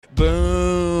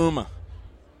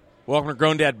Welcome to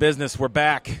Grown Dad Business. We're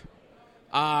back.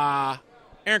 Aaron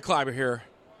Kleiber here,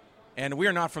 and we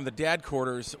are not from the dad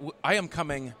quarters. I am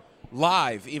coming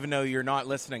live, even though you're not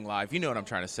listening live. You know what I'm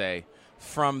trying to say.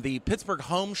 From the Pittsburgh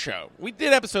Home Show. We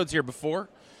did episodes here before,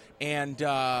 and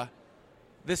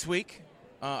this week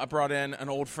I brought in an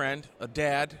old friend, a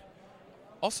dad,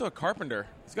 also a carpenter.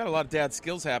 He's got a lot of dad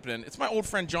skills happening. It's my old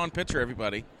friend John Pitcher,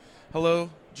 everybody.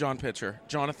 Hello, John Pitcher.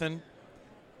 Jonathan.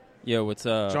 Yo, what's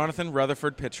up? Jonathan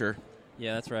Rutherford Pitcher.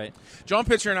 Yeah, that's right. John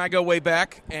Pitcher and I go way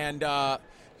back, and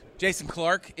Jason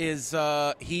Clark is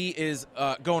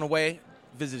going away,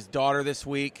 visit his daughter this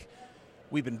week.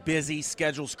 We've been busy,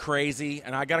 schedule's crazy,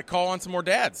 and I got to call on some more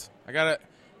dads.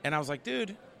 And I was like,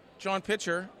 dude, John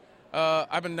Pitcher,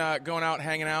 I've been going out,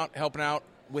 hanging out, helping out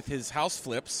with his house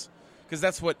flips, because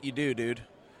that's what you do, dude.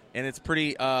 And it's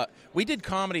pretty. We did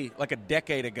comedy like a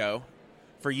decade ago,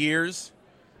 for years.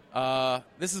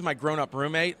 This is my grown-up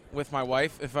roommate with my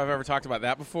wife, if I've ever talked about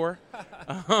that before.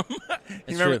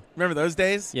 Remember those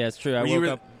days? Yeah, it's true. I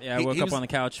woke up on the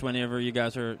couch whenever you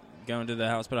guys were going to the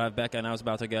house, but I have Becca, and I was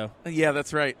about to go. Yeah,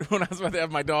 that's right. When I was about to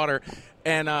have my daughter.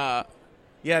 And,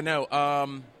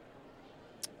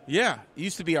 it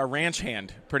used to be our ranch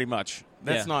hand, pretty much.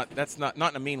 That's not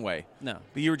in a mean way. No.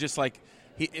 But you were just like,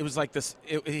 he was like this,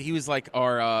 he was like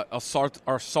our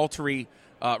sultry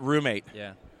roommate.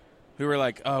 Yeah. We were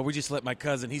like, we just let my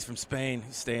cousin, he's from Spain,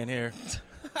 he's staying here.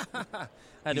 I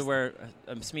had to wear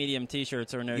medium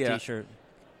T-shirts or no T-shirt.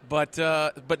 But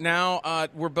now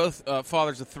we're both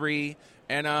fathers of three,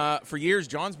 and for years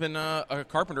John's been a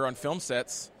carpenter on film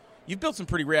sets. You've built some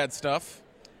pretty rad stuff.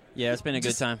 Yeah, it's been a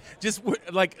good time. Just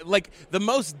like the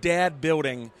most dad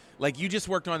building. Like you just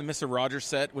worked on the Mr. Rogers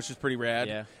set, which is pretty rad.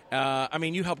 Yeah.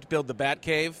 You helped build the Bat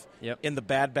Cave. Yep. In the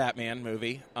Bad Batman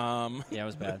movie. Yeah, it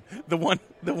was bad. the one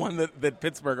that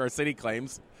Pittsburgh, our city,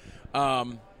 claims.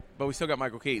 But we still got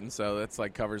Michael Keaton, so that's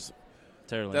like covers.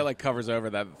 Totally. That like covers over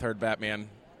that third Batman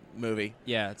movie.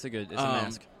 Yeah, it's a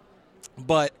mask.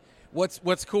 But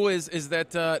what's cool is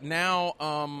that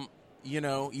now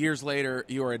years later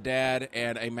you're a dad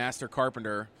and a master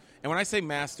carpenter. And when I say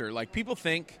master, like people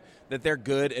think that they're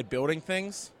good at building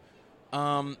things,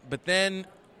 but then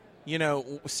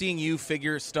seeing you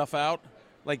figure stuff out,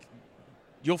 like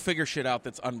you'll figure shit out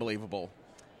that's unbelievable.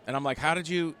 And I'm like, how did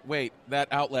you wait? That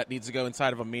outlet needs to go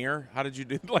inside of a mirror. How did you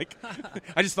do? Like,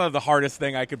 I just thought of the hardest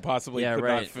thing I could possibly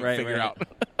figure out.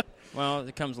 Well,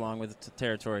 it comes along with the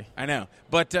territory. I know,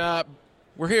 but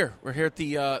we're here. We're here at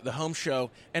the home show,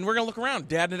 and we're gonna look around,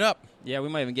 dadding it up. Yeah, we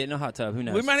might even get in a hot tub. Who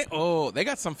knows? We might. Oh, they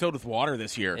got some filled with water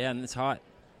this year. Yeah, and it's hot.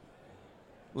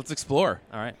 Let's explore.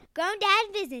 All right. Grown Dad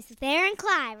Business with Aaron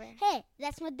Kleiber. Hey,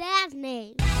 that's my dad's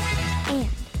name. And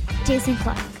Jason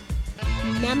Clark.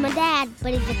 Not my dad,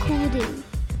 but he's a cool dude.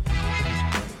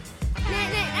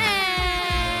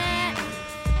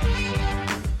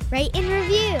 Rate and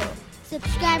review.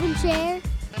 Subscribe and share.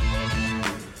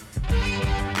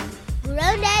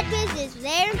 Grown Dad Business with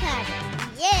Aaron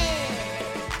Kleiber. Yeah!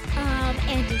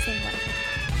 And Jason Clark.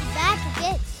 Back to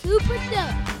get super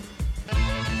dope.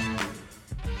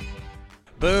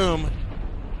 Boom.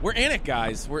 We're in it,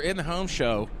 guys. We're in the home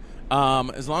show.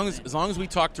 As long as we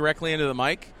talk directly into the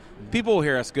mic, people will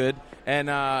hear us good, and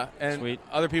Sweet.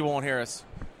 Other people won't hear us.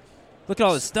 Look at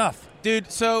all this stuff.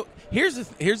 Dude, so here's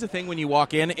the thing when you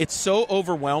walk in, it's so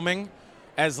overwhelming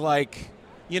as like,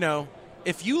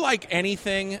 if you like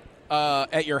anything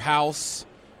at your house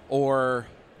or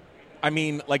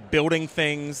like building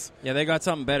things. Yeah, they got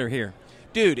something better here.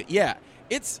 Dude, yeah.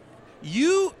 It's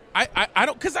you I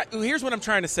don't, because here's what I'm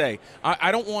trying to say.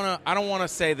 I don't want to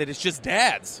say that it's just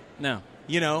dads. No.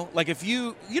 Like if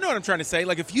you know what I'm trying to say.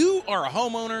 Like if you are a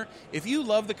homeowner, if you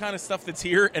love the kind of stuff that's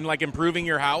here and like improving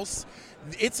your house,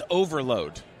 it's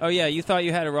overload. Oh yeah, you thought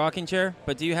you had a rocking chair,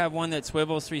 but do you have one that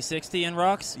swivels 360 and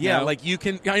rocks? Yeah, no. like you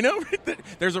can. I know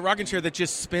there's a rocking chair that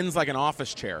just spins like an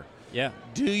office chair. Yeah.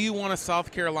 Do you want a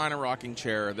South Carolina rocking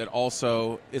chair that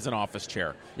also is an office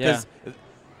chair? Yeah.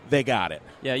 They got it.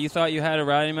 Yeah, you thought you had a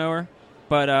riding mower,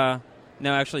 but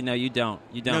no, actually, no, you don't.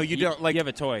 You don't. No, you don't. Like you have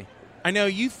a toy. I know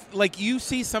you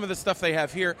see some of the stuff they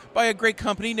have here by a great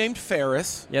company named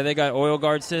Ferris. Yeah, they got oil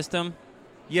guard system.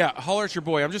 Yeah, holler at your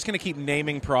boy. I'm just going to keep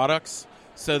naming products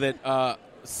so that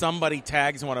somebody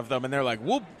tags one of them and they're like,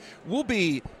 "We'll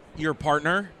be your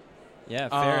partner." Yeah,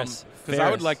 Ferris. Because I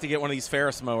would like to get one of these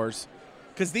Ferris mowers.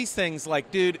 Because these things,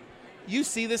 like, dude, you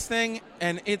see this thing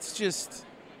and it's just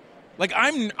like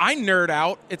I nerd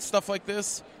out at stuff like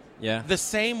this. Yeah. The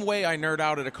same way I nerd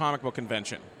out at a comic book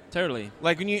convention. Totally.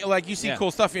 Like when you see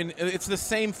cool stuff, and it's the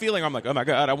same feeling. I'm like, oh my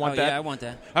god, I want that. Yeah, I want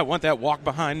that. I want that walk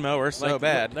behind mower so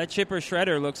bad. That chipper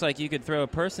shredder looks like you could throw a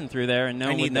person through there and no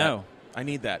one would know. I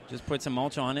need that. Just put some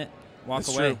mulch on it. Walk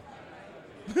That's away. true.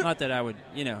 Not that I would,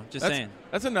 just saying.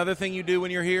 That's another thing you do when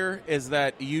you're here is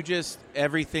that you just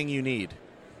everything you need.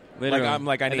 Literally. I need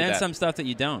that. And then some stuff that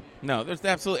you don't. No, there's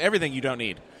absolutely everything you don't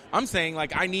need. I'm saying,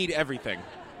 I need everything.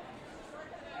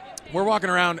 We're walking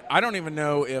around. I don't even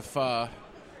know if...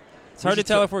 it's hard to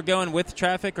tell if we're going with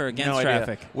traffic or against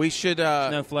traffic. We should...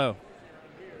 no flow.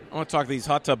 I want to talk to these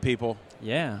hot tub people.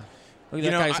 Yeah. Look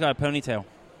at that guy. He's got a ponytail.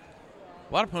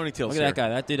 A lot of ponytails Look at that guy.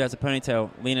 That dude has a ponytail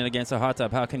leaning against a hot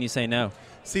tub. How can you say no?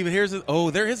 See,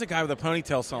 but there is a guy with a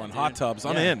ponytail selling hot tubs.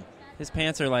 I'm in. His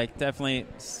pants are definitely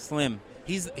slim.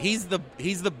 He's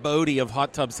the Bodie of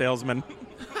hot tub salesmen.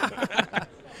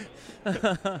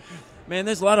 Man,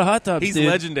 there's a lot of hot tubs. He's dude.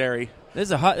 legendary. There's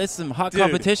some hot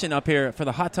competition up here for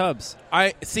the hot tubs.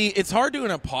 I see. It's hard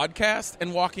doing a podcast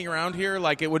and walking around here.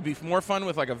 It would be more fun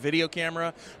with a video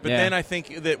camera. But then I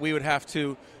think that we would have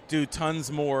to do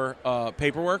tons more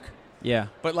paperwork. Yeah.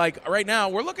 But right now,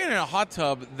 we're looking at a hot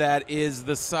tub that is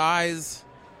the size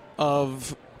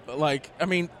of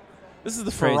this is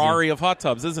the Ferrari of hot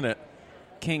tubs, isn't it?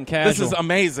 King Casual. This is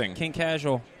amazing. King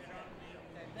Casual.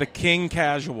 The King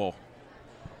Casual.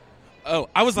 Oh,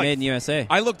 I was Made in USA.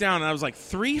 I looked down and I was like,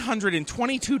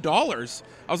 $322.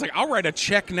 I was like, I'll write a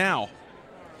check now.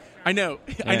 I know.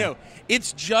 Yeah. I know.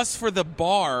 It's just for the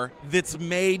bar that's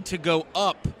made to go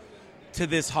up to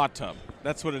this hot tub.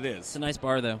 That's what it is. It's a nice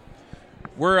bar, though.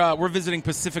 We're visiting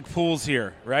Pacific Pools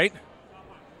here, right?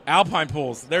 Alpine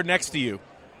Pools. They're next to you.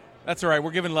 That's all right. We're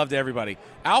giving love to everybody.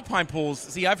 Alpine Pools.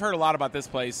 See, I've heard a lot about this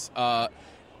place.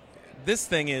 This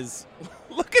thing is...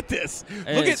 Look at this.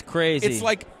 It's crazy. It's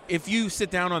like if you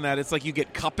sit down on that, it's like you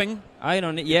get cupping. I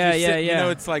don't... Yeah.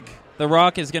 It's like... The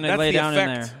Rock is going to lay down effect.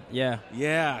 in there. Yeah.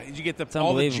 Yeah. You get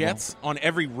all the jets on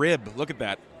every rib. Look at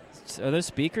that. Are there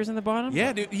speakers in the bottom?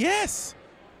 Yeah, dude. Yes.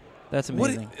 That's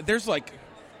amazing. There's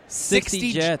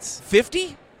 60 jets.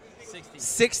 50?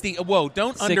 60. Whoa,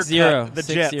 don't undercut the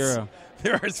jets. 60.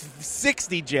 There are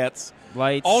 60 jets.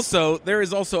 Lights. Also, there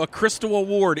is also a crystal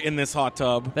award in this hot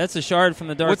tub. That's a shard from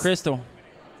the Dark Crystal.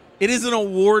 It is an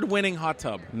award-winning hot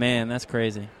tub. Man, that's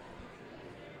crazy.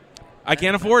 I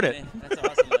can't afford it. That's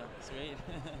awesome. Sweet.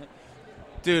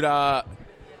 Dude,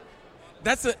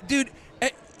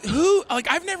 who,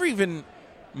 I've never even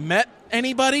met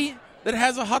anybody that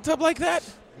has a hot tub like that.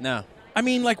 No. I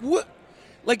mean, what?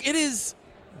 It is...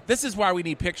 This is why we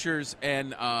need pictures,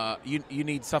 and you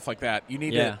need stuff like that. You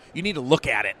need to look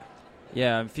at it.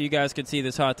 Yeah, if you guys could see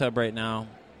this hot tub right now,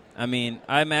 I mean,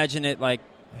 I imagine it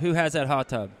who has that hot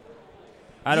tub?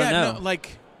 I don't know. No,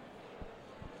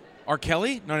 R.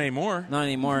 Kelly? Not anymore. Not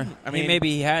anymore. I mean, maybe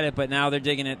he had it, but now they're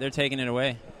taking it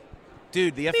away.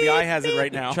 Dude, the FBI has it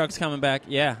right now. The truck's coming back.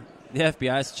 Yeah, the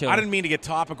FBI's chilling. I didn't mean to get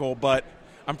topical, but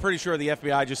I'm pretty sure the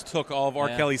FBI just took all of R.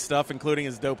 Kelly's stuff, including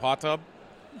his dope hot tub.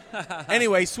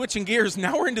 Anyway, switching gears,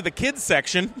 now we're into the kids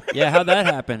section. Yeah, how'd that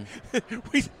happen?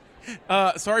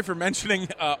 Sorry for mentioning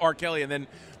R. Kelly. And then,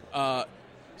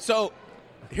 so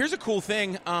here's a cool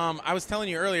thing. I was telling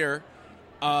you earlier,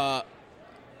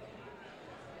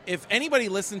 if anybody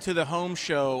listened to the home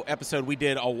show episode we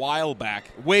did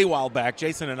way while back,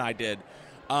 Jason and I did,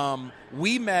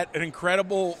 we met an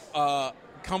incredible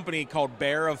company called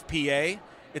Bear of PA.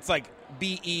 It's like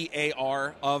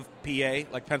BEAR of PA,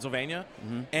 like Pennsylvania.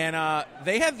 Mm-hmm. And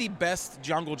they have the best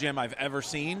jungle gym I've ever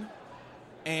seen.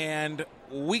 And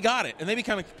we got it. And they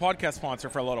became a podcast sponsor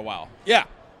for a little while. Yeah.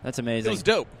 That's amazing. It was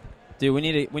dope. Dude,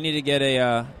 we need to get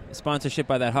a sponsorship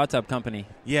by that hot tub company.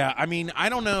 Yeah, I mean, I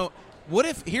don't know. What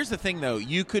if, here's the thing, though.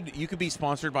 You could be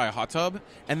sponsored by a hot tub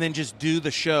and then just do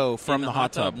the show from the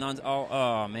hot tub.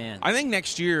 Oh, man. I think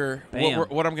next year,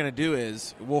 what I'm going to do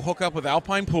is we'll hook up with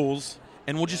Alpine Pools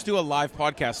and we'll just do a live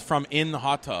podcast from in the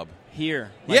hot tub.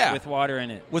 Here. Yeah. With water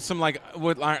in it. With some, like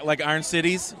Iron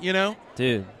Cities, you know?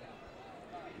 Dude.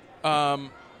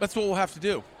 That's what we'll have to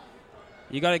do.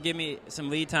 You got to give me some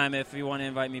lead time if you want to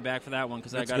invite me back for that one,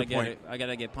 because I got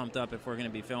to get pumped up if we're going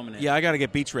to be filming it. Yeah, I got to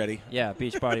get beach ready. Yeah,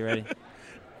 beach body ready.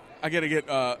 I got to get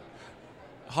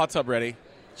hot tub ready.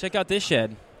 Check out this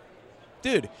shed.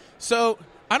 Dude, so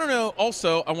I don't know.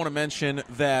 Also, I want to mention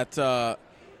that a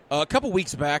couple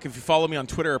weeks back, if you follow me on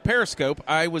Twitter or Periscope,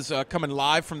 I was coming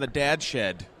live from the dad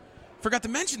shed. Forgot to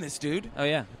mention this, dude. Oh,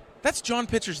 yeah. That's John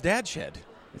Pitcher's dad shed.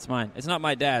 It's mine. It's not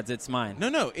my dad's. It's mine.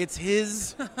 No. It's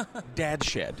his dad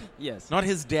shed. Yes. Not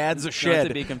his dad's shed. Not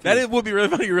to be confused. That would be really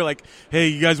funny. You were like, hey,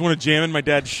 you guys want to jam in my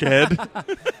dad's shed?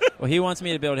 Well, he wants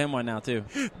me to build him one now, too.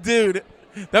 Dude,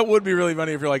 that would be really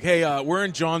funny if you're like, hey, we're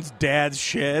in John's dad's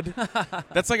shed.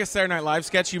 That's like a Saturday Night Live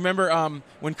sketch. You remember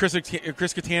when Chris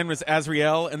Kattan was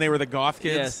Azriel and they were the goth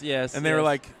kids? Yes. And they were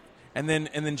like, and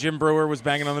then Jim Brewer was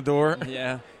banging on the door?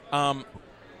 Yeah.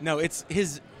 No, it's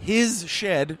his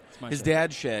shed, his shed.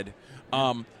 dad's shed.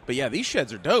 But yeah, these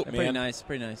sheds are dope, They're man.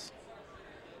 pretty nice.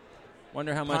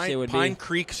 Wonder how much they would Pine be.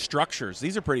 Creek Structures.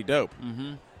 These are pretty dope.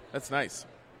 Mm-hmm. That's nice.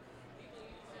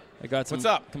 I got some What's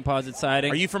up? composite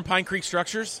siding. Are you from Pine Creek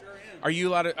Structures? Are you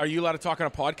allowed to talk on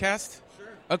a podcast? Sure.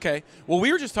 Okay. Well,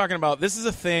 we were just talking about this is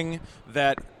a thing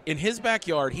that in his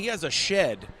backyard he has a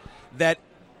shed that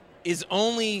is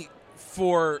only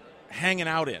for hanging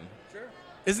out in. Sure.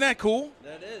 Isn't that cool?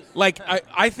 That is. Like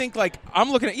I think like I'm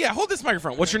looking at hold this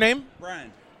microphone. What's your name?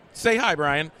 Brian. Say hi,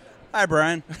 Brian. Hi,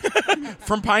 Brian.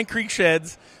 From Pine Creek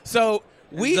Sheds. So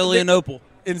we Zillionople.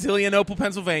 in Zillionople,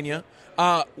 Pennsylvania.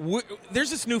 There's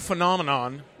this new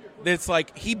phenomenon that's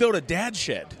like he built a dad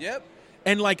shed. Yep.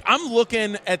 And like I'm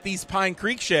looking at these Pine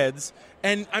Creek sheds,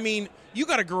 and I mean, you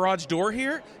got a garage door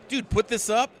here, dude. Put this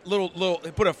up,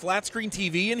 put a flat screen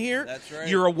TV in here. That's right.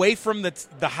 You're away from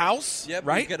the house. Yep.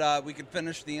 Right. We could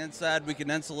finish the inside. We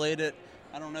can insulate it.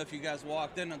 I don't know if you guys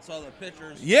walked in and saw the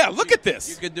pictures. Yeah, look at this.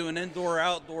 You could do an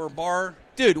indoor-outdoor bar.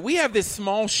 Dude, we have this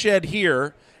small shed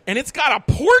here, and it's got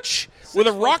a porch with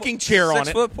a rocking chair on it.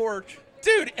 6-foot porch.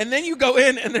 Dude, and then you go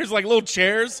in, and there's like little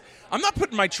chairs. I'm not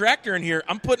putting my tractor in here.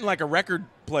 I'm putting like a record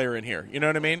player in here. You know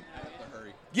what I mean? I have to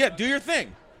hurry. Yeah, do your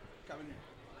thing. Come in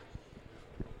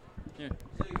here.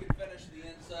 So you can finish the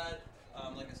inside.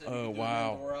 Like I said, you can do wow.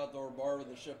 an indoor-outdoor bar with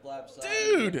a shiplap siding.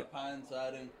 Dude. With the pine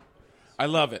siding. I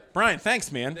love it. Brian,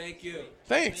 thanks, man. Thank you.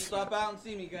 Thanks. Stop out and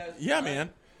see me, guys. Yeah, All right. man.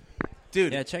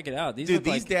 Dude, Yeah, check it out. These dude, look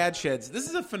these like, dad sheds, this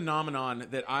is a phenomenon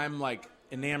that I'm like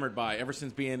enamored by ever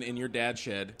since being in your dad's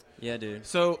shed. Yeah, dude.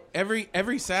 So every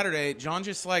Saturday, John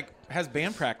just like has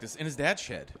band practice in his dad's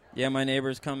shed. Yeah, my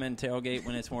neighbors come and tailgate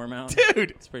when it's warm out.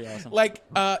 Dude. It's pretty awesome. Like,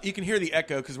 you can hear the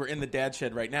echo because we're in the dad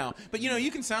shed right now. But,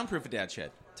 you can soundproof a dad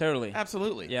shed. Totally.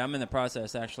 Absolutely. Yeah, I'm in the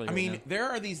process, actually. I right mean, now. there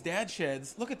are these dad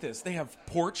sheds. Look at this. They have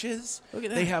porches. Look at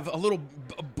that. They have a little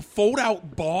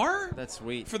fold-out bar. That's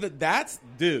sweet. Dude. That's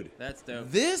dope.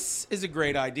 This is a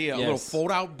great idea. A little Yes.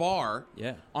 fold-out bar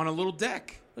Yeah. on a little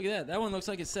deck. Look at that. That one looks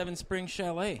like a Seven Springs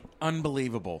Chalet.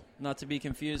 Unbelievable. Not to be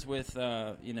confused with,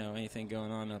 anything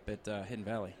going on up at Hidden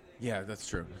Valley. Yeah, that's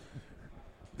true.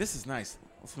 This is nice.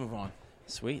 Let's move on.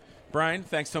 Sweet. Brian,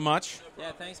 thanks so much.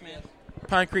 Yeah, thanks, man.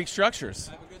 Pine Creek Structures.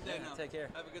 Have a good day now. Take care.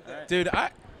 Have a good day. Dude,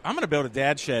 I'm going to build a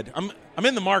dad shed. I'm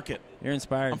in the market. You're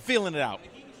inspired. I'm feeling it out.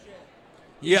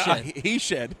 He Yeah, shed. he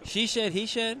shed. She shed, he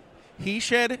shed. He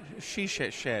shed, she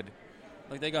shed.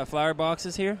 Like they got flower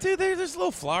boxes here. Dude, there's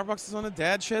little flower boxes on the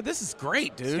dad shed. This is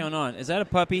great, What's dude. going on? Is that a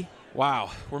puppy?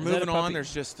 Wow. We're Is that moving a on. puppy?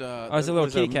 There's just it's a little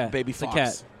there's kitty cat. baby It's a fox.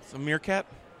 cat. It's a meerkat.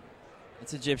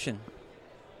 It's Egyptian.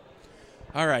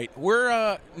 All right.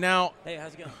 We're now Hey,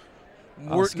 how's it going?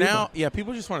 we're scoop now 'em. yeah,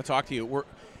 people just want to talk to you. We're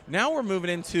moving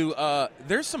into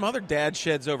there's some other dad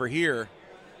sheds over here.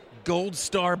 Gold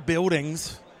Star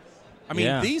Buildings. I mean,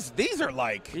 Yeah. these are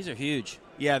like These are huge.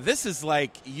 yeah, this is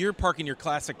like you're parking your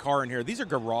classic car in here. These are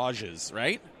garages,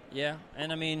 right? Yeah,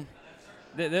 and I mean,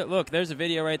 look, there's a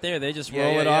video right there. They just Yeah,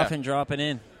 roll yeah, it yeah. off and drop it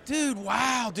in. Dude,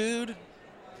 wow, dude.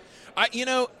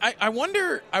 I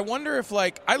wonder if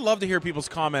like I love to hear people's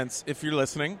comments if you're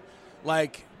listening.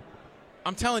 Like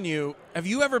I'm telling you, have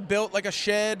you ever built like a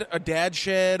shed, a dad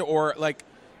shed, or like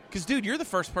cuz dude, you're the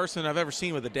first person I've ever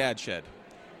seen with a dad shed.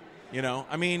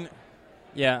 I mean,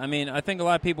 Yeah, I mean, I think a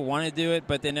lot of people want to do it,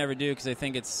 but they never do because they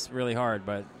think it's really hard.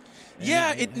 But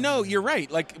yeah, you're right.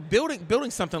 Like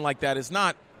building something like that is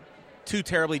not too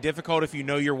terribly difficult if you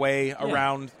know your way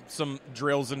around some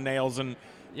drills and nails and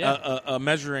a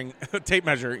measuring tape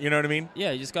measure. You know what I mean?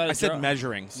 yeah, you just got to. I said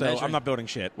measuring, so Measuring. I'm not building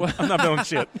shit. I'm not building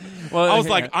shit. Well, I was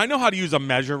yeah. like, I know how to use a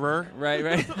measurer.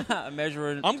 Right. A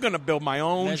measurer. I'm going to build my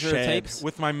own Measure shed tapes?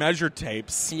 with my measure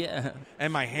tapes Yeah,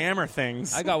 and my hammer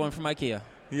things. I got one from IKEA.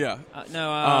 Yeah.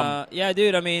 Yeah,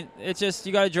 dude. I mean, it's just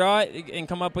you got to draw it and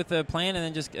come up with a plan and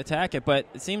then just attack it. But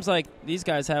it seems like these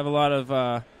guys have a lot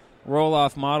of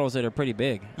roll-off models that are pretty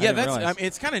big. Yeah,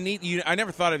 It's kind of neat. I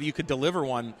never thought of you could deliver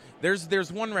one. There's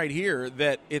one right here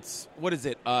that it's what is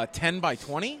it? 10 by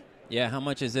 20? Yeah, how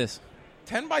much is this?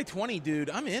 10 by 20, dude.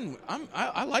 I'm in.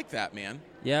 I like that, man.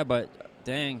 Yeah, but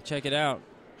dang, check it out.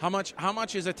 How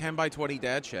much is a 10 by 20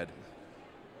 dad shed?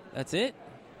 That's it.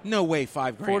 No way,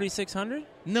 $5,000. 4,600.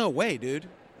 No way, dude.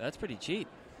 That's pretty cheap.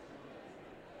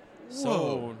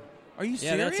 Whoa. Are you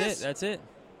Yeah, serious? that's it.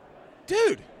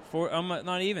 Dude.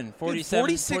 Not even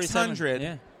 4,600.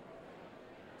 Yeah.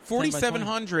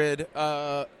 4,700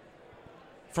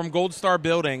 from Gold Star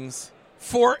Buildings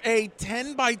for a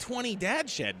 10 by 20 dad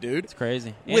shed, dude. It's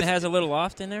crazy. And With- it has a little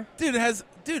loft in there. Dude, it has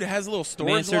a little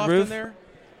storage Mansard loft roof? in there.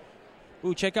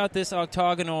 Ooh, check out this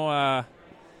octagonal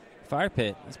fire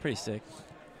pit. That's pretty sick.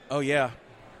 Oh yeah.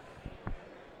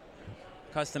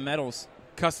 Custom metals.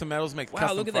 Custom metals make Wow,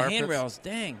 custom look at the fire pits. handrails.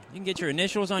 Dang. You can get your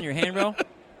initials on your handrail in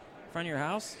front of your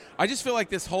house. I just feel like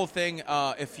this whole thing,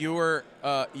 if you're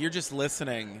just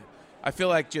listening, I feel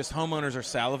like just homeowners are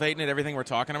salivating at everything we're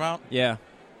talking about. Yeah.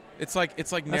 It's like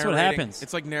That's narrating. what happens.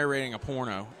 It's like narrating a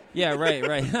porno. Yeah, right.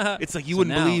 It's like you So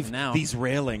wouldn't believe now. these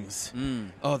railings.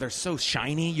 Oh, they're so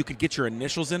shiny. You could get your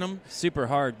initials in them. Super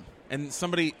hard. And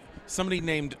somebody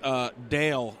named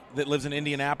Dale that lives in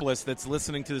Indianapolis that's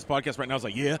listening to this podcast right now is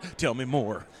like, yeah, tell me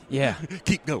more. Yeah.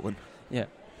 Keep going. Yeah.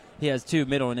 He has 2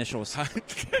 middle initials.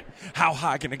 How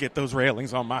high can I get those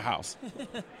railings on my house?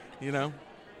 You know?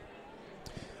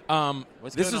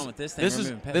 What's going on with this thing?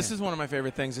 This is one of my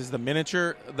favorite things is the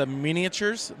miniatures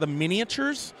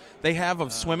they have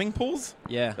of swimming pools.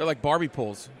 Yeah. They're like Barbie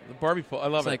pools. The Barbie pool. I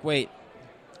love It's it. like, wait,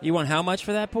 you want how much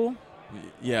for that pool?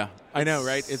 Yeah. I know,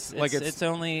 right? It's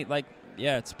only like,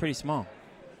 yeah, it's pretty small.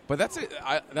 But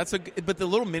but the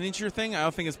little miniature thing I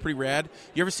think is pretty rad.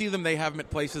 You ever see them? They have them at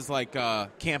places like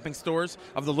camping stores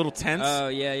of the little tents. Oh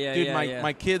yeah, Dude, yeah.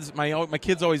 my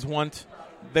kids always want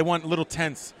little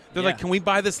tents. They're like, can we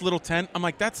buy this little tent? I'm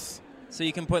like, that's so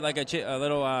you can put like a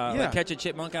little like catch a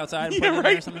chipmunk outside and put Yeah, it in right.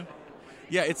 there or something.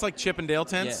 yeah, it's like Chip and Dale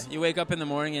tents. Yeah, you wake up in the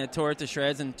morning and it tore it to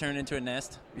shreds and turned into a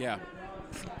nest. Yeah.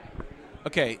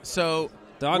 Okay, so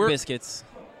Dog biscuits.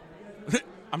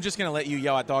 I'm just gonna let you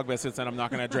yell at dog biscuits, and I'm not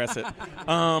gonna address it.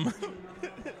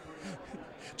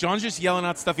 John's just yelling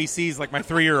out stuff he sees, like my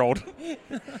 3-year-old.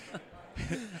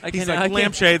 He's like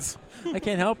lampshades. I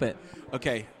can't help it.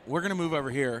 Okay, we're gonna move over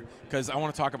here because I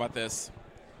want to talk about this.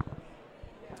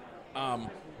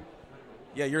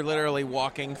 Yeah, you're literally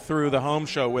walking through the home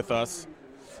show with us.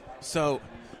 So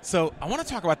I want to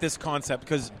talk about this concept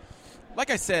because, like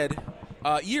I said,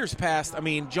 years past, I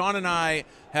mean, John and I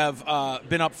have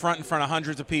been up front in front of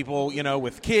hundreds of people, you know,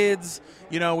 with kids.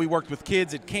 You know, we worked with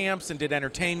kids at camps and did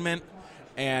entertainment.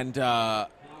 And,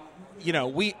 you know,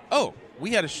 we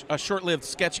had a short-lived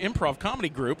sketch improv comedy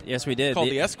group. Yes, we did. Called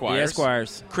the Esquires. The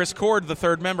Esquires. Chris Cord, the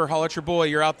third member, holler at your boy.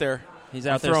 You're out there. He's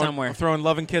out there somewhere. I'm throwing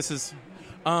love and kisses.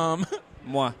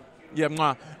 Moi. Yeah,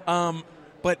 mwah.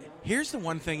 But here's the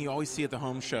one thing you always see at the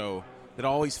home show that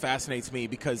always fascinates me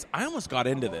because I almost got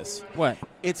into this. What?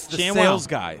 It's the ShamWow. sales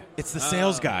guy. It's the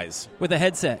sales guys. With a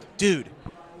headset. Dude.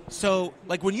 So,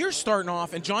 like, when you're starting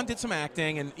off, and John did some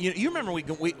acting, and you remember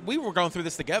we were going through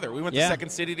this together. We went to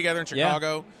Second City together in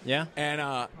Chicago. Yeah.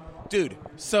 And, dude,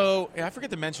 so I forget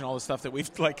to mention all the stuff that we've,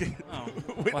 like...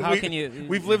 Well, how can you...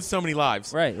 We've lived so many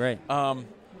lives. Right.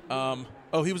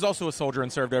 He was also a soldier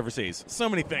and served overseas. So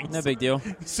many things. No big deal.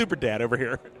 Super dad over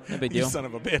here. No big You deal. son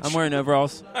of a bitch. I'm wearing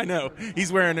overalls. I know.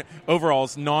 He's wearing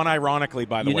overalls non-ironically,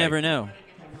 by the way. You never know.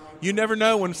 You never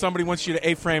know when somebody wants you to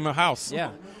A-frame a house.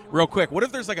 Yeah. Real quick. What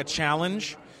if there's like a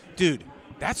challenge? Dude,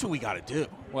 that's what we got to do.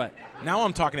 What? Now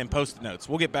I'm talking in Post-it notes.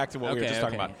 We'll get back to what we were just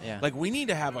talking about. Yeah. Like, we need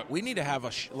to have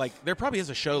like, there probably is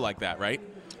a show like that, right?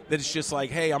 That it's just like,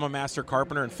 hey, I'm a master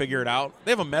carpenter and figure it out.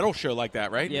 They have a metal show like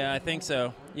that, right? Yeah, I think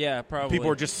so. Yeah, probably.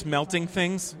 People are just smelting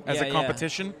things as a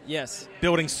competition. Yes.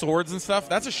 Building swords and stuff.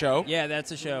 That's a show. Yeah,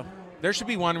 that's a show. There should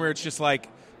be one where it's just like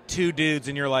 2 dudes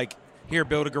and you're like, here,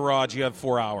 build a garage. You have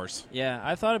 4 hours. Yeah,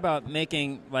 I thought about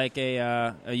making like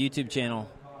a YouTube channel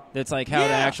that's like how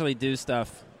to actually do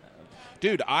stuff.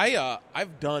 Dude,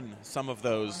 I've done some of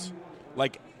those,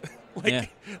 like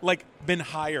been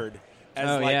hired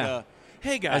as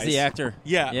hey guys, as the actor.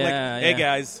 Yeah, hey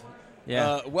guys,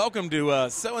 welcome to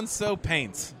so and so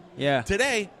paints. Yeah.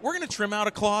 Today we're gonna trim out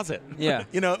a closet. Yeah.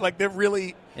 You know, like they're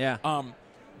really. Yeah.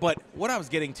 But what I was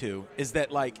getting to is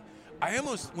that like I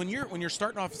almost when you're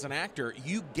starting off as an actor,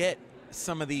 you get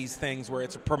some of these things where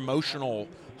it's a promotional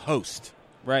host.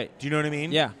 Right. Do you know what I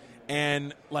mean? Yeah.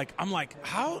 And like I'm like,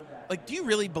 how like do you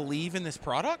really believe in this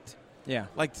product? Yeah.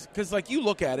 Like because like you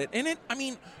look at it and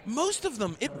most of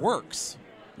them it works.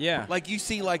 Yeah. Like you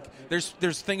see like there's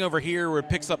thing over here where it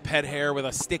picks up pet hair with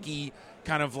a sticky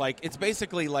kind of like it's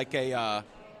basically like a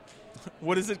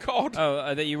what is it called?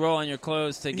 Oh, that you roll on your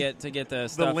clothes to get the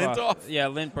stuff the lint off. Yeah,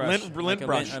 lint brush. Lint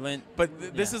brush. Lint.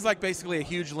 But this is like basically a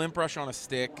huge lint brush on a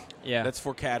stick. Yeah. That's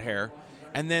for cat hair.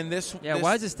 And then this. Yeah.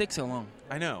 Why does it stick so long?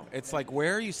 I know. It's like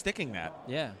where are you sticking that?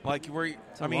 Yeah. Like where?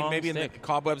 A long maybe stick. in the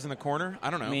cobwebs in the corner. I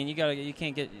don't know. I mean, you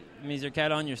can't get. I mean, is there a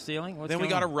cat on your ceiling? What's then we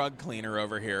going got a on? rug cleaner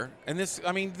over here, and this.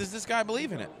 I mean, does this guy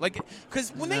believe in it? Like, because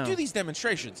when they do these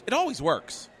demonstrations, it always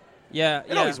works. Yeah,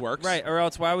 it always works, right? Or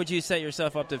else, why would you set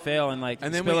yourself up to fail and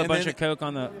then spill a bunch of Coke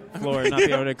on the floor and not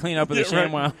be able to clean up with a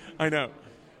ShamWow? Right. I know.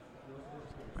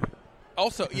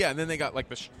 Also, and then they got like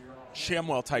the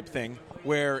ShamWow type thing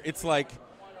where it's like,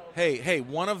 hey,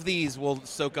 one of these will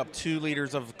soak up 2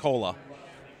 liters of cola.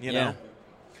 You know,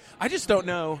 I just don't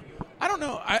know. I don't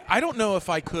know. I don't know if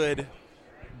I could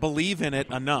believe in it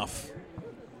enough.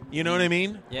 You know what I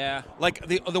mean? Yeah. Like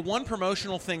the one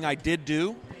promotional thing I did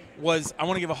do was I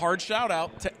want to give a hard shout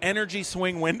out to Energy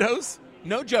Swing Windows.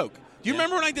 No joke. Do you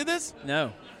remember when I did this?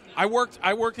 No. I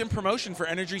worked in promotion for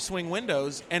Energy Swing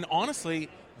Windows, and honestly,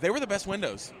 they were the best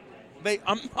windows.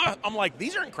 I'm like,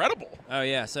 these are incredible. Oh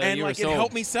yeah. So And you were like sold. it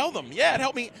helped me sell them. Yeah, it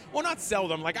helped me. Well, not sell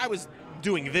them. Like I was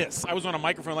doing this. I was on a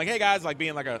microphone, like, hey guys, like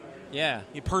being like a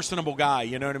personable guy.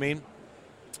 You know what I mean?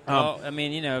 Well, I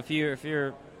mean, if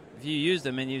you use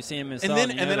them and you see them installed,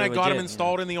 And then I got them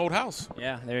installed in the old house.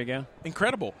 Yeah, there you go.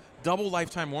 Incredible. Double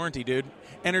lifetime warranty, dude.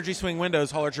 Energy Swing Windows,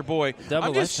 holler at your boy. Double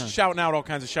I'm just lifetime. shouting out all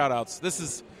kinds of shout outs. This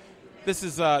is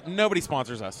nobody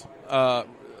sponsors us.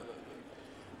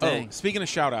 Dang. Speaking of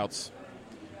shout outs,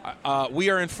 we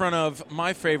are in front of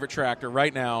my favorite tractor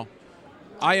right now.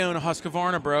 I own a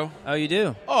Husqvarna, bro. Oh, you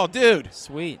do? Oh, dude.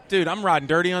 Sweet. Dude, I'm riding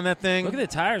dirty on that thing. Look at the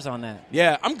tires on that.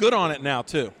 Yeah, I'm good on it now,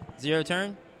 too. 0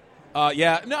 turn?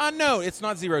 Yeah. No, it's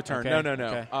not 0 turn. Okay, No.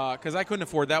 okay. Because I couldn't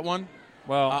afford that one.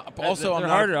 Well, also, I'm they're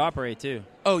not harder to operate, too.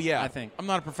 Oh, yeah. I think. I'm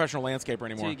not a professional landscaper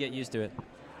anymore. Until you get used to it.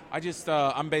 I just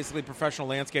I'm basically a professional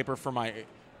landscaper for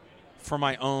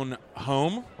my own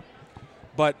home.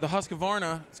 But the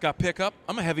Husqvarna, it's got pickup.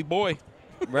 I'm a heavy boy.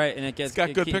 Right, and It's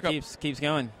got good pickup. keeps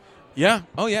going. Yeah.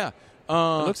 Oh yeah. It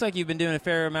looks like you've been doing a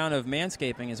fair amount of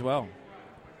manscaping as well.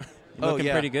 You're looking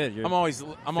pretty good. I'm always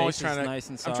face trying is to. nice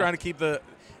and I'm soft. trying to keep the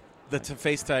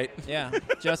face tight. Yeah,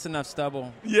 just enough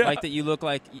stubble. Yeah. Like that you look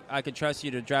like I could trust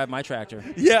you to drive my tractor.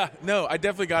 Yeah. No, I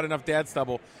definitely got enough dad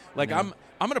stubble. Like Yeah.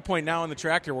 I'm at a point now in the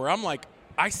tractor where I'm like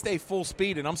I stay full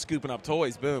speed and I'm scooping up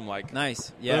toys. Boom. Like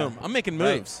Nice. Yeah. boom. I'm making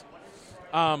Right. moves.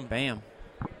 Bam.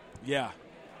 Yeah.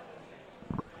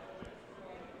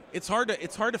 It's hard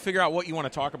to figure out what you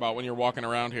want to talk about when you're walking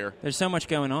around here. There's so much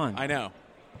going on. I know.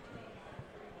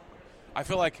 I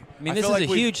feel like this is a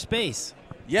huge space.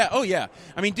 Yeah. Oh, yeah.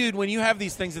 I mean, dude, when you have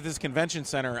these things at this convention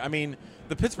center, I mean,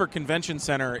 the Pittsburgh Convention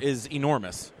Center is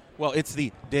enormous. Well, it's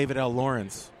the David L.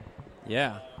 Lawrence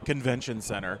Yeah. Convention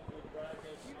Center.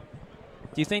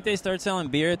 Do you think they start selling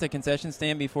beer at the concession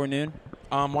stand before noon?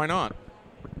 Why not?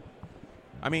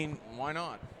 I mean, why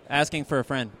not? Asking for a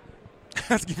friend.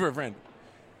 Asking for a friend.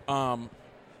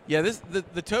 Yeah.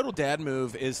 The total dad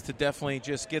move is to definitely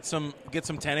just get some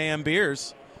 10 a.m.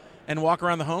 beers and walk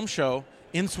around the home show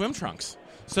in swim trunks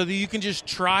so that you can just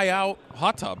try out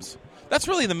hot tubs. That's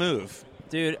really the move.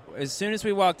 Dude, as soon as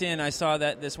we walked in, I saw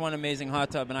this one amazing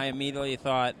hot tub, and I immediately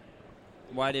thought,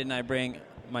 why didn't I bring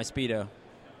my Speedo?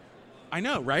 I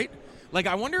know, right? Like,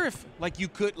 I wonder if, like, you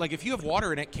could, like, if you have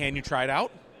water in it, can you try it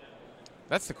out?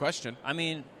 That's the question. I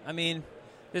mean,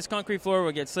 this concrete floor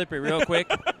would get slippery real quick.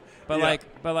 But Yeah.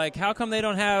 like, how come they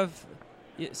don't have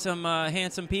some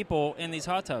handsome people in these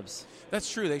hot tubs? That's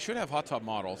true. They should have hot tub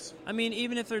models. I mean,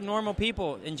 even if they're normal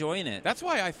people enjoying it. That's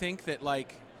why I think that,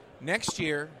 like, next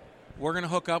year we're going to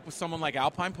hook up with someone like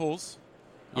Alpine Pools.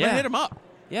 I'm going to hit them up.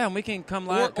 Yeah, and we can come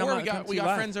Or live. we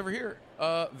got friends over here,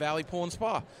 Valley Pool and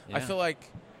Spa. Yeah. I feel like,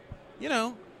 you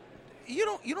don't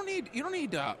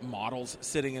need models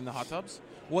sitting in the hot tubs.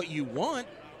 What you want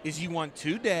is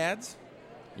two dads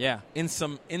Yeah. in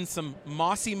some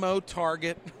Mossimo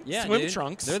Target Yeah, swim dude.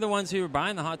 trunks, They're the ones who are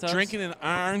buying the hot tubs. drinking in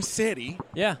Iron City.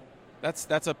 Yeah.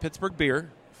 That's a Pittsburgh beer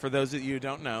for those of you who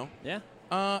don't know. Yeah.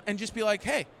 And just be like,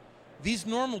 hey, these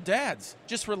normal dads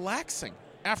just relaxing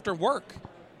after work,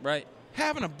 Right.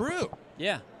 having a brew.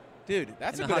 Yeah. Dude,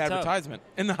 that's In a the good hot tub. advertisement.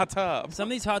 In the hot tub. Some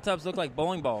of these hot tubs look like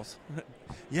bowling balls.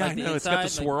 Yeah, like I the know. It's got the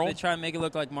inside, like, swirl. they try and make it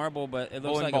look like marble, but it looks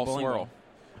Bowling like ball a bowling swirl. ball.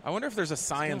 I wonder if there's a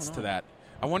science going to on? that.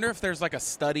 I wonder if there's like a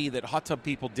study that hot tub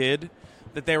people did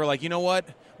that they were like, you know what?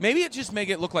 Maybe it just make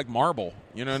it look like marble.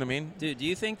 You know what I mean? Dude, do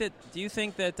you think that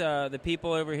the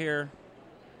people over here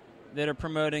that are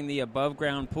promoting the above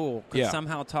ground pool could Yeah.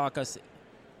 somehow talk us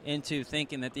into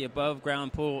thinking that the above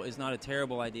ground pool is not a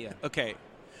terrible idea? Okay.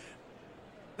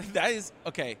 That is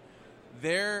okay.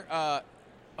 They're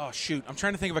oh shoot, I'm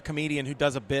trying to think of a comedian who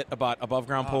does a bit about above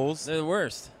ground pools. They're the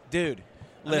worst. Dude,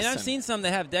 I listen. mean, I've seen some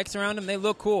that have decks around them. They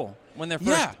look cool when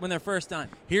they're first done.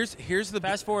 Here's the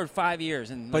Fast forward 5 years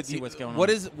and let's see what's going on.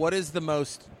 What is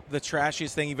the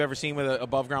trashiest thing you've ever seen with an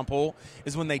above ground pool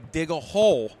is when they dig a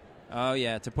hole Oh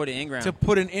yeah, to put it in ground. to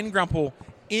put an in ground pool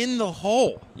in the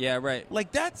hole. Yeah, right.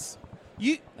 Like that's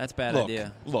you. That's a bad Look,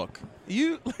 idea. Look,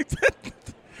 you like that.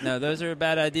 No, those are a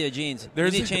bad idea jeans.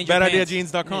 There's you need to change your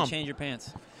badidea.jeans.com. pants. You need to change your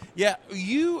pants. Yeah,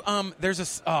 you there's a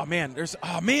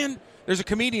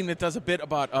comedian that does a bit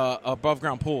about above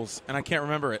ground pools, and I can't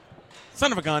remember it.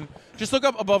 Son of a gun. Just look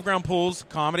up above ground pools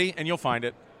comedy, and you'll find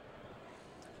it.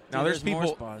 Now there's more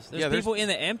people. spas. There's people in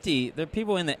the empty. There are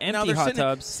people in the Now empty they're hot sitting-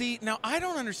 tubs. See, now I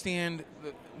don't understand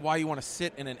why you want to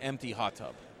sit in an empty hot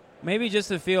tub. Maybe just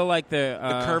to feel like the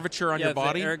curvature on your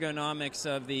body? the ergonomics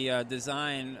of the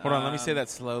design. Hold on, let me say that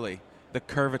slowly. The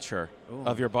curvature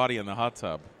of your body in the hot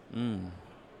tub.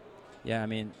 Yeah, I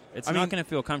mean, it's not going to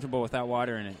feel comfortable without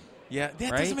water in it. Yeah,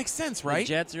 that right? doesn't make sense, right?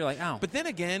 The jets, you're like, ow. But then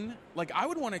again, like I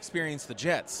would want to experience the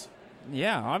jets.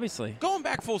 Yeah, obviously. Going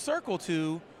back full circle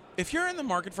to, if you're in the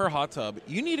market for a hot tub,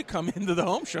 you need to come into the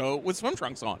home show with swim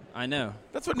trunks on. I know.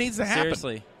 That's what needs to happen.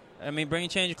 Seriously. I mean, bring a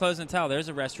change of clothes and towel. There's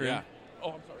a restroom. Yeah. Oh,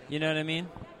 I'm sorry. You know what I mean?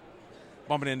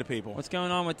 Bumping into people. What's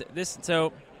going on with this?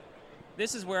 So,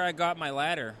 this is where I got my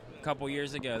ladder a couple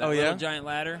years ago. That little giant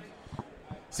ladder.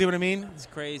 See what I mean? It's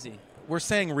crazy. We're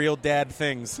saying real dad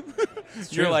things.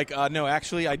 You're true. like, no,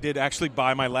 actually, I did actually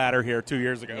buy my ladder here 2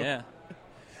 years ago. Yeah.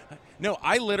 No,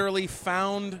 I literally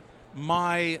found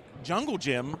my jungle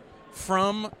gym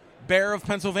from Bear of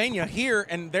Pennsylvania here,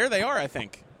 and there they are, I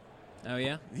think. Oh,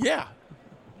 yeah? Yeah.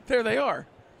 There they are.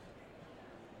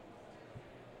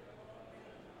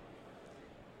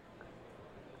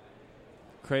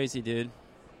 Crazy, dude.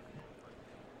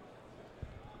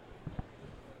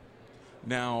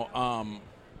 Now,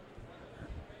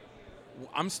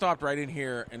 I'm stopped right in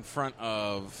here in front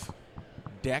of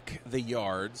Deck the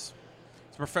Yards.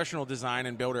 It's a professional design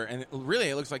and builder, and really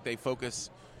it looks like they focus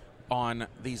on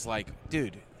these, like,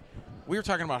 dude, we were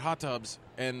talking about hot tubs,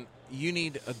 and you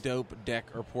need a dope deck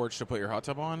or porch to put your hot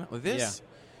tub on. Like this,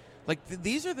 like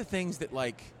these are the things that,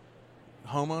 like,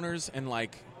 homeowners and,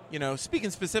 like, you know, speaking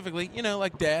specifically, you know,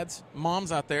 like dads,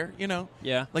 moms out there, you know.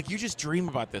 Yeah. Like, you just dream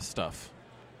about this stuff.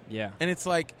 Yeah. And it's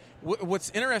like, what's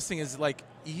interesting is, like,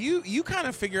 you kind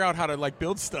of figure out how to, like,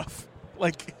 build stuff.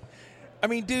 Like, I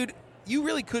mean, dude, you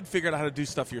really could figure out how to do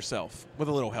stuff yourself with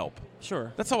a little help.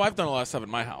 Sure. That's how I've done a lot of stuff in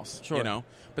my house. Sure. You know?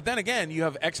 But then again, you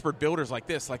have expert builders like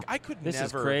this. Like, I could This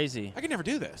never. is crazy. I could never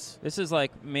do this. This is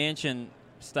like mansion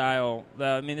style.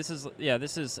 I mean, this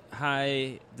is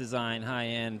high design, high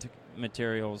end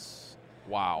materials.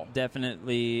 Wow.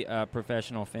 Definitely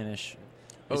professional finish.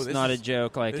 It's this not is- a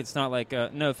joke. Like, it's not like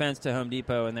no offense to Home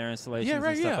Depot and their installations Yeah,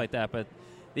 right, and stuff yeah. like that, but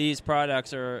these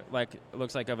products are like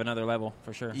looks like of another level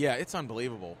for sure. Yeah, it's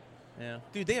unbelievable. Yeah.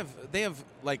 Dude, they have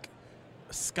like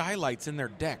skylights in their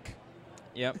deck.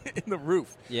 Yep. In the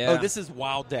roof. Yeah. Oh, this is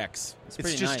Wild Decks. It's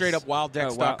pretty just nice. straight up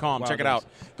wilddex.com. Oh, Check it out.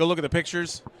 Go look at the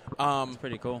pictures. It's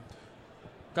pretty cool.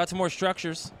 Got some more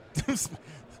structures.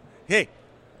 Hey,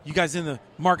 you guys in the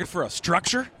market for a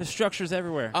structure? There's structures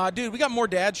everywhere. Dude, we got more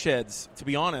dad sheds, to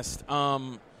be honest.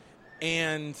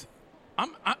 And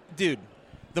dude,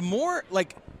 the more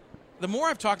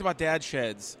I've talked about dad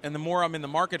sheds, and the more I'm in the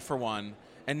market for one,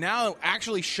 and now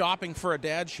actually shopping for a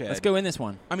dad shed. Let's go in this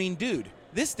one. I mean, dude,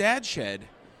 this dad shed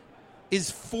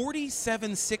is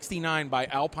 $47.69 by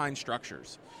Alpine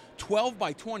Structures, 12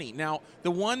 by 20. Now,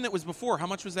 the one that was before, how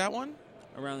much was that one?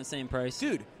 Around the same price.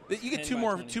 Dude, you get 10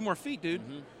 by 20. two more feet, dude.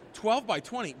 Mm-hmm. 12 by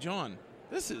 20, John.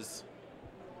 That's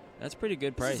pretty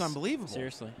good price. is unbelievable.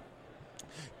 Seriously.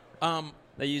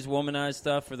 They use womanized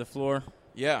stuff for the floor,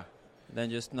 Yeah. then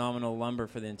just nominal lumber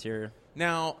for the interior.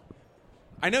 Now,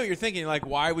 I know you're thinking, like,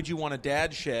 why would you want a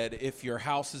dad shed if your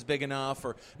house is big enough,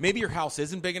 or maybe your house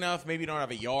isn't big enough, maybe you don't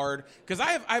have a yard. Because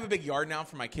I have a big yard now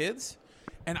for my kids,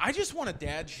 and I just want a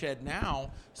dad shed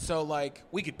now so, like,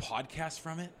 we could podcast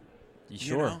from it.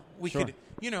 Sure. You know? We Sure. could,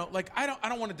 like, I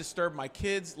don't want to disturb my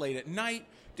kids late at night.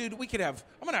 Dude, I'm going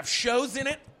to have shows in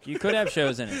it. You could have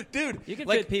shows in it. Dude. You could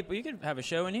like, fit people. You could have a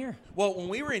show in here. Well, when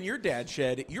we were in your dad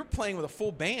shed, you're playing with a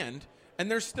full band,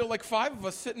 and there's still, like, 5 of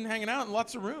us sitting hanging out in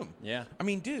lots of room. Yeah. I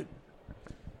mean, dude.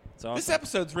 It's awesome. This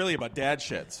episode's really about dad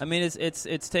sheds. I mean,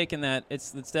 it's taken that.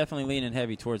 It's definitely leaning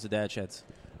heavy towards the dad sheds.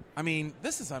 I mean,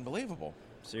 this is unbelievable.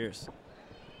 Serious.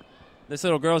 This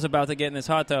little girl's about to get in this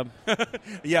hot tub.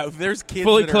 Yeah, if there's kids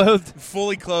Fully that are clothed.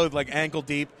 fully clothed, like ankle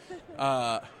deep.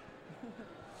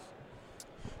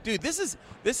 Dude, this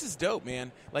is dope,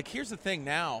 man. Like, here's the thing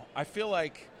now. I feel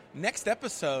like next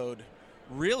episode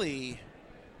really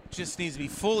just needs to be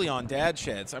fully on dad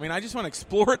sheds. I mean, I just want to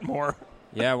explore it more.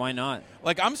 Yeah, why not?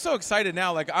 Like, I'm so excited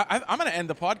now. Like, I'm going to end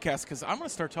the podcast because I'm going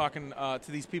to start talking to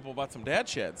these people about some dad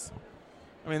sheds.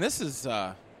 I mean, this is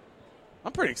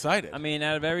I'm pretty excited. I mean,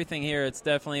 out of everything here, it's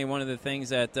definitely one of the things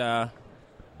that that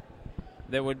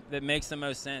makes the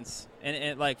most sense,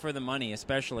 and like for the money,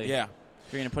 especially. Yeah.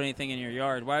 If you're going to put anything in your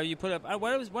yard, why do you put up?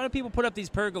 Why do people put up these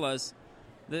pergolas?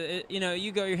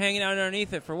 You're hanging out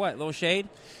underneath it for what? A little shade?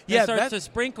 Yeah, it starts to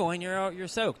sprinkle and you're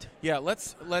soaked. Yeah,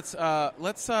 let's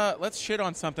shit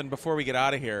on something before we get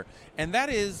out of here, and that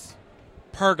is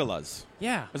Pergolas.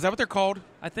 Yeah, Is that what they're called?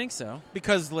 I think so.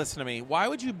 Because, listen to me, why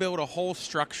would you build a whole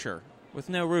structure With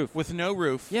no roof. with no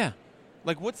roof? Yeah.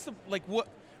 Like, what's the, like, what?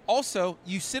 Also,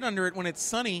 you sit under it when it's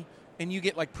sunny and you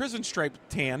get, like, prison stripe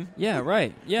tan. Yeah,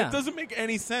 right. Yeah. It doesn't make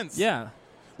any sense. Yeah.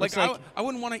 Like, Looks I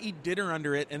wouldn't want to eat dinner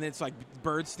under it and it's like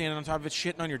birds standing on top of it,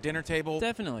 shitting on your dinner table.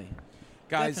 Definitely.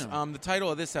 Guys, definitely. the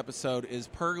title of this episode is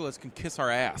Pergolas Can Kiss Our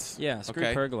Ass. Yeah, screw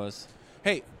okay? pergolas.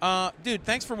 Hey, dude,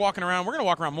 thanks for walking around. We're going to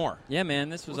walk around more. Yeah, man,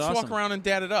 this was Let's awesome. walk around and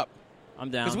dad it up. I'm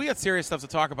down. Because we got serious stuff to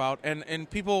talk about, and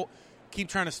people keep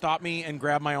trying to stop me and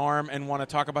grab my arm and want to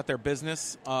talk about their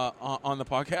business on the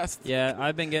podcast. Yeah,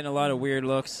 I've been getting a lot of weird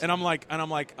looks. And I'm like,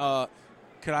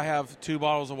 could I have 2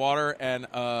 bottles of water and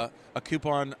a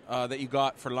coupon that you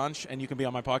got for lunch, and you can be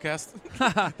on my podcast?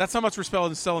 That's how much we're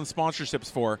selling sponsorships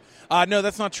for. No,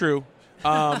 that's not true.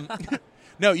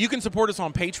 No, you can support us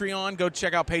on Patreon. Go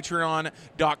check out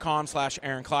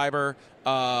patreon.com/Aaron Kleiber.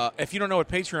 If you don't know what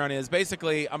Patreon is,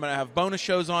 basically I'm going to have bonus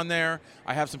shows on there.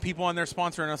 I have some people on there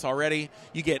sponsoring us already.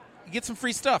 You get some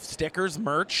free stuff, stickers,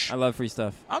 merch. I love free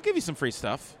stuff. I'll give you some free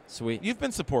stuff. Sweet. You've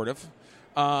been supportive.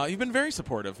 You've been very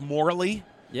supportive, morally.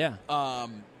 Yeah.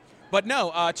 But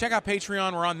no, check out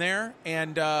Patreon. We're on there.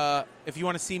 And if you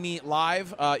want to see me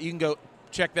live, you can go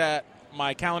check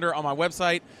my calendar on my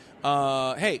website.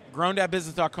 Hey,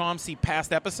 growndadbusiness.com. See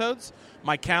past episodes.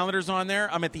 My calendar's on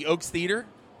there. I'm at the Oaks Theater.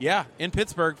 Yeah, in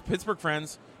Pittsburgh. Pittsburgh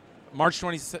Friends. March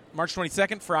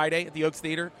 22nd, Friday at the Oaks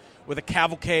Theater with a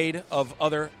cavalcade of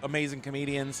other amazing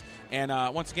comedians. And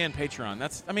once again, Patreon.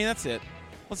 That's it.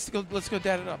 Let's go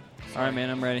dad it up. All right, man,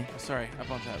 I'm ready. Sorry, I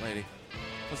bumped that lady.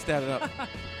 Let's dad it up.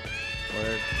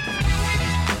 Word.